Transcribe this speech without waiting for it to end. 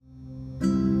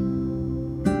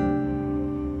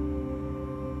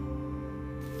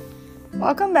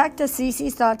Welcome back to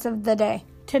Cece's Thoughts of the Day.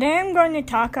 Today I'm going to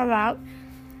talk about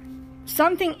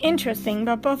something interesting,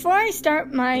 but before I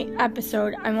start my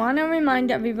episode, I want to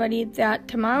remind everybody that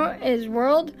tomorrow is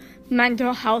World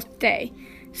Mental Health Day.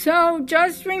 So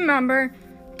just remember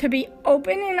to be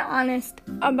open and honest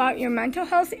about your mental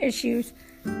health issues,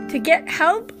 to get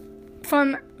help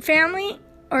from family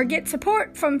or get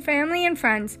support from family and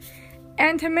friends,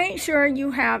 and to make sure you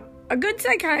have a good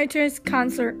psychiatrist,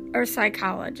 counselor, or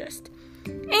psychologist,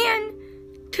 and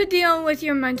to deal with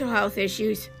your mental health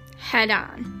issues head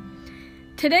on.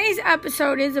 Today's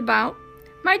episode is about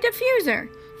my diffuser.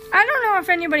 I don't know if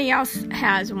anybody else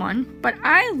has one, but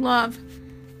I love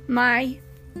my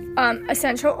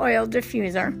essential oil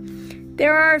diffuser.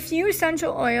 There are a few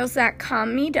essential oils that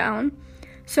calm me down,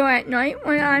 so at night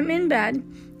when I'm in bed,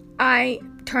 I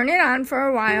turn it on for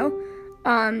a while.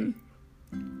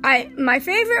 My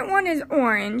favorite one is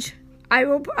orange.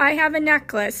 I have a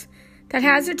necklace that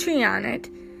has a tree on it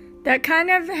that kind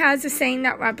of has a saying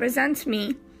that represents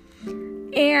me.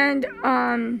 And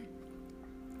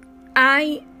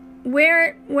I wear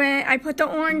it when I put the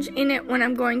orange in it when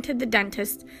I'm going to the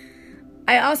dentist.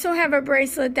 I also have a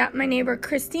bracelet that my neighbor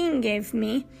Christine gave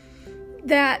me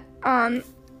that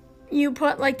you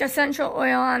put like the essential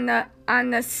oil on the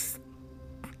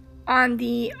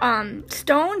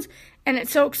stones, and it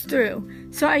soaks through.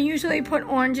 So I usually put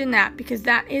orange in that because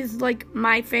that is like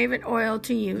my favorite oil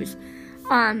to use.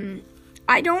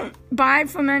 I don't buy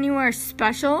from anywhere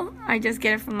special. I just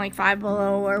get it from like Five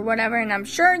Below or whatever, and I'm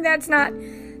sure that's not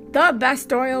the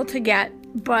best oil to get.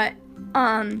 But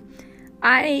the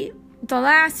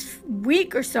last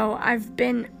week or so I've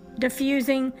been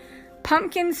diffusing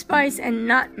pumpkin spice and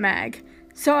nutmeg,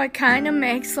 so it kind of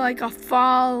makes like a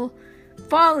fall-y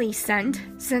scent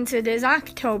since it is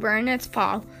October and it's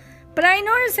fall. But I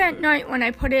notice at night when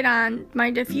I put it on,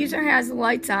 my diffuser has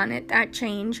lights on it that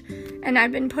change, and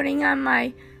I've been putting on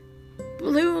my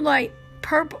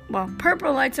purple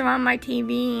lights around my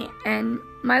TV and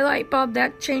my light bulb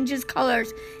that changes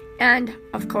colors, and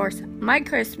of course my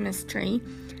Christmas tree.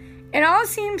 It all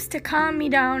seems to calm me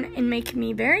down and make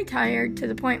me very tired to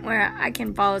the point where I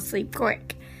can fall asleep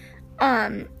quick.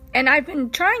 And I've been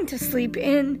trying to sleep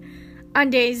in on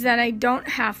days that I don't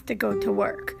have to go to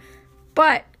work.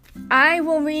 But I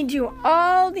will read you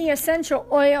all the essential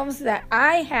oils that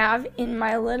I have in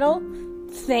my little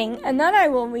thing, and then I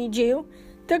will read you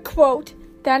the quote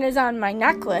that is on my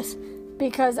necklace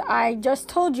because I just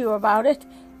told you about it,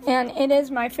 and it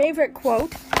is my favorite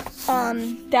quote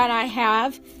that I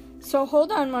have. So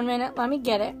hold on 1 minute, let me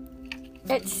get it.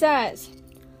 It says,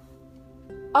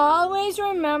 "Always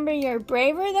remember you're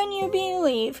braver than you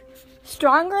believe,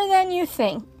 stronger than you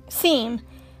seem,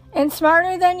 and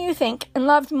smarter than you think, and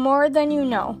loved more than you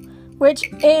know,"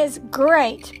 which is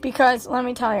great because, let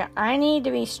me tell you, I need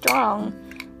to be strong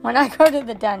when I go to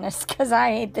the dentist because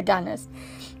I hate the dentist.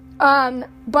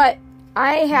 But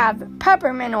I have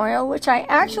peppermint oil, which I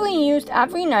actually used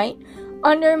every night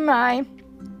under my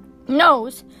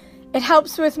nose. It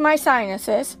helps with my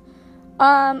sinuses.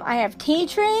 I have tea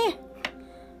tree,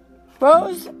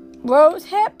 rose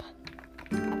hip,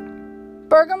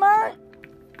 bergamot.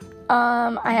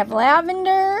 I have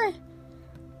lavender.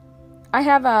 I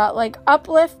have a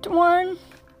uplift one.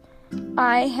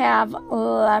 I have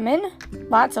lemon,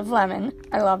 lots of lemon.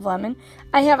 I love lemon.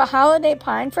 I have a holiday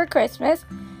pine for Christmas.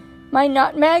 My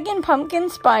nutmeg and pumpkin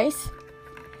spice.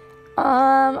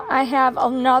 I have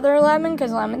another lemon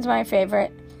because lemon's my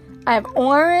favorite. I have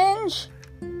orange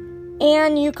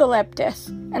and eucalyptus.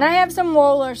 And I have some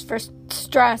rollers for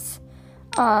stress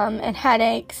and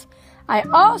headaches. I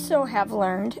also have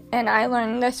learned, and I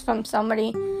learned this from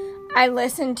somebody I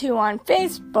listened to on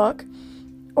Facebook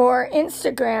or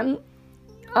Instagram,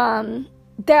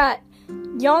 that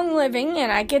Young Living,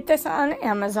 and I get this on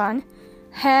Amazon,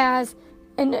 has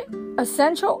an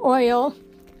essential oil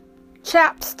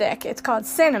chapstick. It's called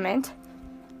Cinnamon.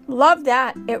 Love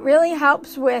that. It really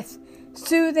helps with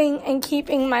soothing and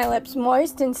keeping my lips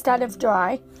moist instead of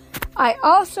dry. I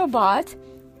also bought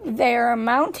their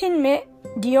Mountain Mint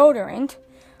deodorant.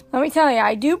 Let me tell you,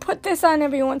 I do put this on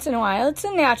every once in a while. It's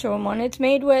a natural one. It's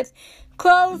made with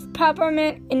clove,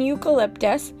 peppermint, and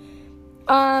eucalyptus.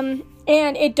 And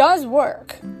it does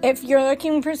work. If you're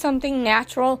looking for something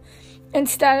natural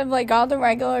instead of like all the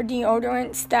regular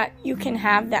deodorants that you can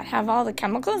have that have all the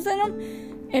chemicals in them,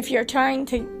 if you're trying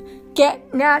to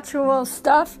get natural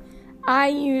stuff, I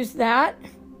use that.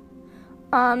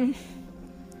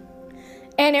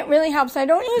 And it really helps. I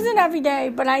don't use it every day,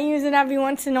 but I use it every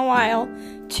once in a while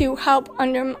to help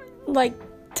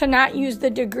to not use the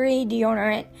Degree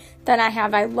deodorant that I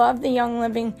have. I love the Young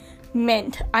Living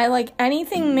mint. I like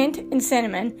anything mint and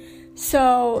cinnamon.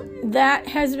 So that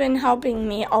has been helping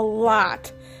me a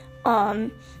lot.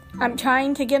 I'm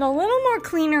trying to get a little more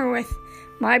cleaner with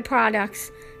my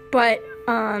products, but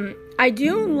I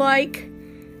do like,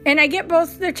 and I get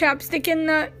both the chapstick and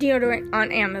the deodorant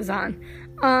on Amazon.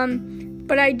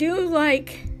 But I do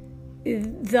like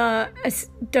the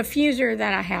diffuser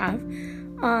that I have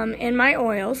in my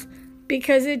oils,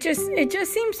 because it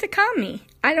just seems to calm me.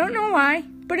 I don't know why,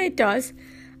 but it does.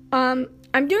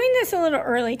 I'm doing this a little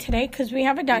early today because we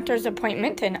have a doctor's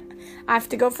appointment and I have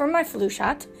to go for my flu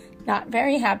shot. Not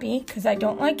very happy because I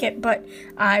don't like it, but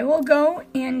I will go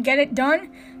and get it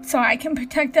done so I can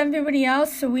protect everybody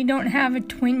else so we don't have a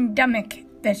twin-demic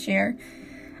this year.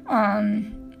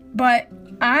 But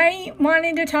I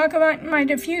wanted to talk about my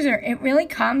diffuser. It really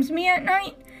calms me at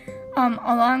night,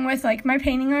 along with like my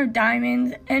painting of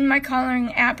diamonds and my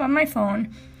coloring app on my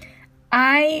phone.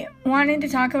 I wanted to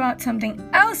talk about something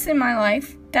else in my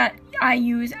life that I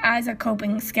use as a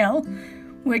coping skill,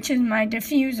 which is my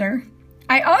diffuser.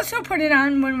 I also put it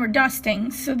on when we're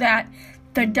dusting so that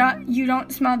you don't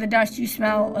smell the dust, you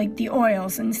smell like the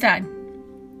oils instead.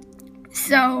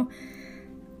 So,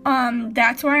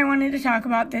 that's why I wanted to talk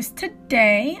about this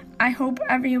today. I hope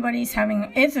everybody's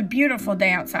it's a beautiful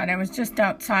day outside. I was just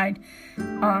outside,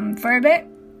 for a bit,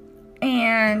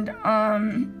 and,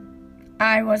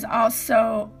 I was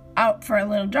also out for a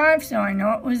little drive, so I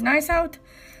know it was nice out,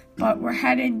 but we're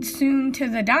headed soon to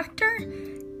the doctor,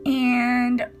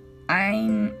 and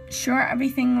I'm sure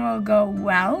everything will go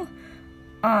well,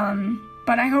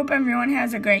 but I hope everyone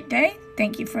has a great day.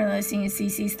 Thank you for listening to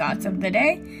Cece's Thoughts of the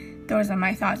Day. Those are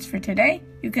my thoughts for today.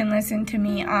 You can listen to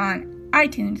me on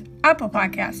iTunes, Apple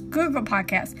Podcasts, Google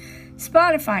Podcasts,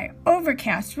 Spotify,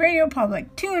 Overcast, Radio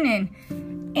Public,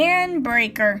 TuneIn, and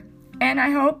Breaker, and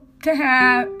I hope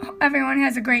everyone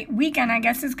has a great weekend. I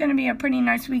guess it's going to be a pretty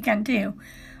nice weekend too.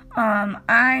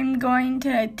 I'm going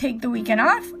to take the weekend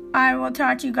off. I will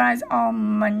talk to you guys all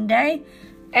Monday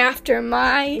after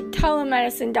my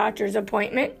telemedicine doctor's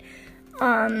appointment,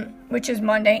 which is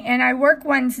Monday, and I work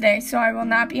Wednesday, so I will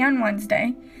not be on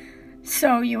Wednesday.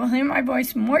 So you will hear my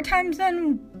voice more times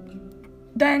than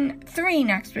 3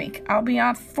 next week. I'll be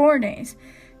off 4 days.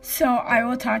 So I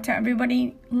will talk to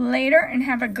everybody later, and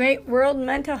have a great World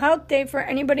Mental Health Day for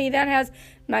anybody that has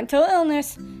mental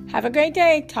illness. Have a great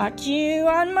day. Talk to you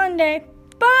on Monday.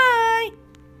 Bye!